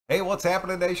Hey, what's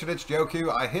happening, Nation? It's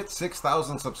Joku. I hit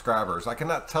 6,000 subscribers. I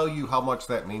cannot tell you how much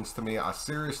that means to me. I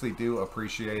seriously do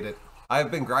appreciate it. I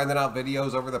have been grinding out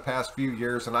videos over the past few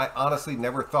years, and I honestly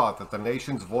never thought that the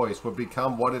nation's voice would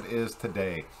become what it is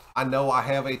today. I know I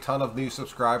have a ton of new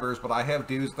subscribers, but I have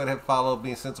dudes that have followed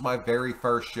me since my very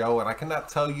first show, and I cannot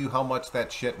tell you how much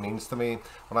that shit means to me.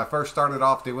 When I first started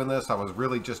off doing this, I was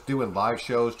really just doing live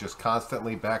shows, just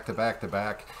constantly back to back to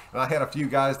back, and I had a few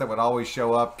guys that would always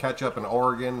show up, catch up in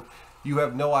Oregon. You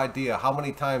have no idea how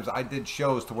many times I did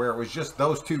shows to where it was just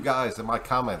those two guys in my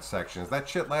comment sections. That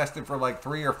shit lasted for like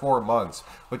 3 or 4 months.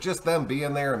 But just them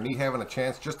being there and me having a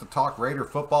chance just to talk Raider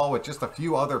football with just a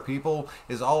few other people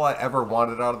is all I ever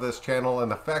wanted out of this channel.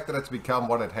 And the fact that it's become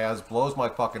what it has blows my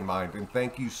fucking mind. And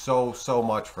thank you so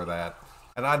much for that.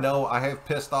 And I know I have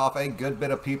pissed off a good bit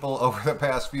of people over the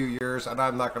past few years, and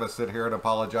I'm not going to sit here and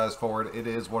apologize for it. It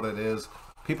is what it is.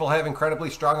 People have incredibly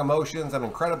strong emotions and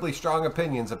incredibly strong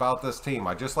opinions about this team.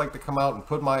 I just like to come out and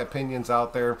put my opinions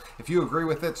out there. If you agree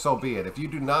with it, so be it. If you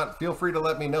do not, feel free to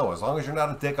let me know. As long as you're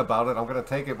not a dick about it, I'm going to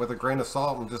take it with a grain of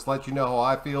salt and just let you know how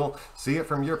I feel, see it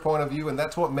from your point of view, and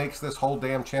that's what makes this whole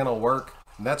damn channel work.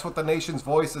 And that's what the nation's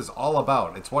voice is all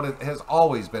about. It's what it has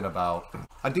always been about.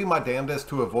 I do my damnedest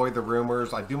to avoid the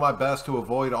rumors. I do my best to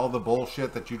avoid all the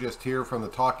bullshit that you just hear from the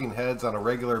talking heads on a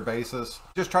regular basis.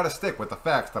 Just try to stick with the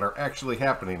facts that are actually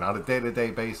happening on a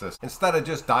day-to-day basis. Instead of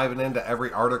just diving into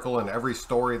every article and every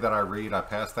story that I read. I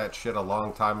passed that shit a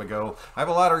long time ago. I have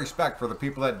a lot of respect for the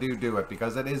people that do it,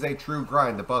 because it is a true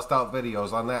grind to bust out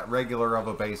videos on that regular of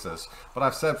a basis. But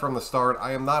I've said from the start,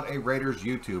 I am not a Raiders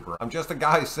YouTuber. I'm just a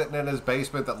guy sitting in his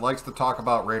basement that likes to talk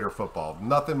about Raider football.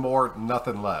 Nothing more,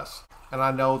 nothing less. And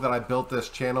I know that I built this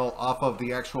channel off of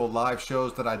the actual live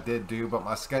shows that I did do, but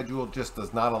my schedule just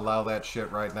does not allow that shit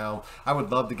right now. I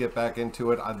would love to get back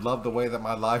into it. I'd love the way that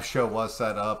my live show was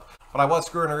set up. But I was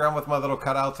screwing around with my little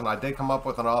cutouts, and I did come up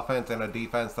with an offense and a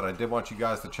defense that I did want you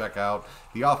guys to check out.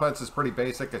 The offense is pretty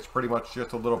basic. It's pretty much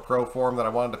just a little pro form that I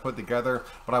wanted to put together.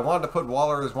 But I wanted to put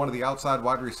Waller as one of the outside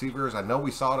wide receivers. I know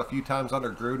we saw it a few times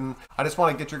under Gruden. I just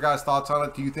want to get your guys' thoughts on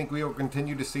it. Do you think we will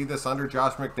continue to see this under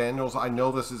Josh McDaniels? I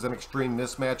know this is an extreme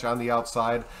mismatch on the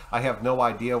outside. I have no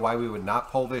idea why we would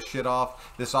not pull this shit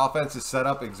off. This offense is set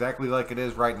up exactly like it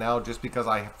is right now, just because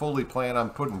I fully plan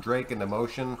on putting Drake into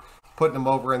motion, putting him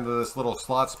over into this little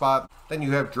slot spot. Then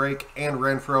you have Drake and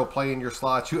Renfro playing your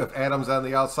slots. You have Adams on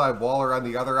the outside, Waller on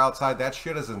the other outside. That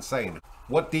shit is insane.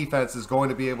 What defense is going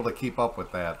to be able to keep up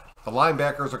with that? The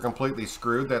linebackers are completely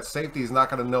screwed. That safety is not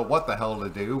going to know what the hell to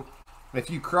do. And if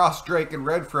you cross Drake and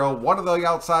Renfro, one of the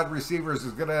outside receivers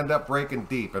is going to end up breaking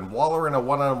deep. And Waller in a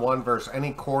one-on-one versus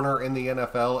any corner in the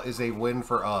NFL is a win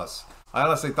for us. I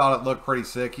honestly thought it looked pretty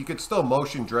sick. You could still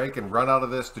motion Drake and run out of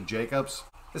this to Jacobs.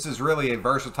 This is really a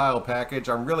versatile package.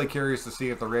 I'm really curious to see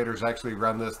if the Raiders actually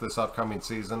run this upcoming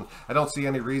season. I don't see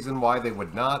any reason why they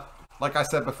would not. Like I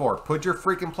said before, put your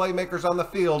freaking playmakers on the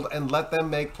field and let them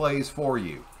make plays for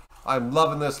you. I'm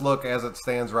loving this look as it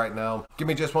stands right now. Give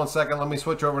me just 1 second. Let me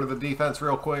switch over to the defense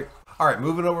real quick. All right,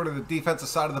 moving over to the defensive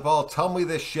side of the ball. Tell me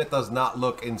this shit does not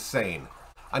look insane.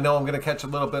 I know I'm going to catch a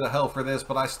little bit of hell for this,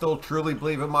 but I still truly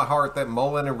believe in my heart that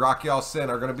Mullen and Rock Ya-Sin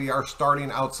are going to be our starting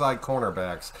outside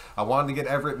cornerbacks. I wanted to get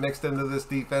Everett mixed into this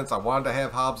defense. I wanted to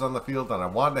have Hobbs on the field, and I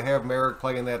wanted to have Merrick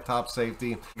playing that top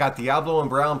safety. Got Diablo and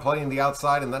Brown playing the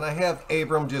outside, and then I have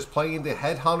Abram just playing the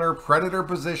headhunter predator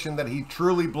position that he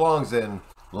truly belongs in.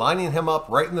 Lining him up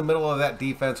right in the middle of that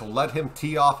defense will let him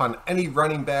tee off on any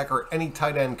running back or any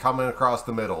tight end coming across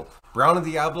the middle. Brown and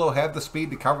Diablo have the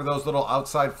speed to cover those little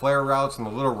outside flare routes and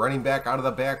the little running back out of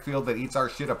the backfield that eats our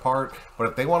shit apart. But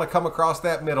if they want to come across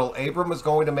that middle, Abram is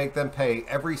going to make them pay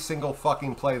every single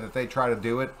fucking play that they try to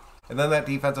do it. And then that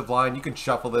defensive line, you can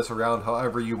shuffle this around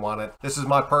however you want it. This is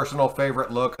my personal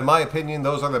favorite look. In my opinion,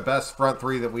 those are the best front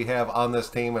three that we have on this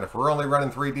team. And if we're only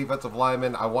running 3 defensive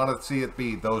linemen, I want to see it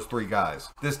be those 3 guys.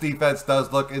 This defense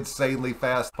does look insanely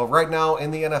fast. But right now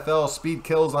in the NFL, speed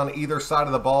kills on either side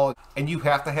of the ball. And you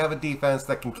have to have a defense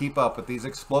that can keep up with these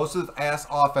explosive ass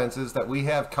offenses that we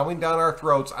have coming down our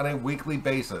throats on a weekly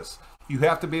basis. You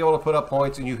have to be able to put up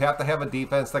points, and you have to have a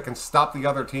defense that can stop the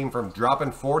other team from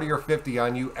dropping 40 or 50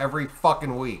 on you every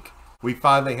fucking week. We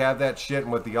finally have that shit,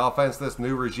 and with the offense this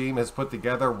new regime has put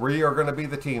together, we are going to be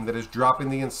the team that is dropping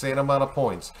the insane amount of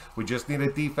points. We just need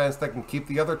a defense that can keep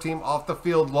the other team off the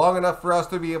field long enough for us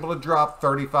to be able to drop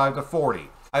 35 to 40.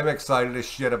 I'm excited as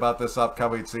shit about this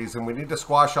upcoming season. We need to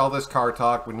squash all this car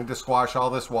talk. We need to squash all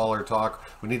this Waller talk.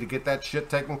 We need to get that shit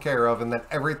taken care of, and then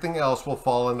everything else will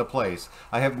fall into place.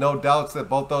 I have no doubts that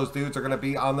both those dudes are going to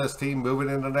be on this team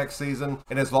moving into next season.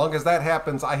 And as long as that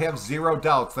happens, I have zero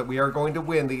doubts that we are going to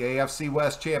win the AFC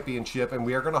West Championship, and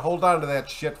we are going to hold on to that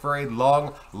shit for a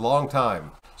long, long time.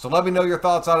 So let me know your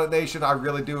thoughts on it, Nation. I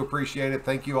really do appreciate it.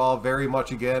 Thank you all very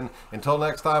much again. Until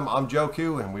next time, I'm Joe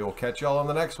Q, and we will catch y'all on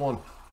the next one.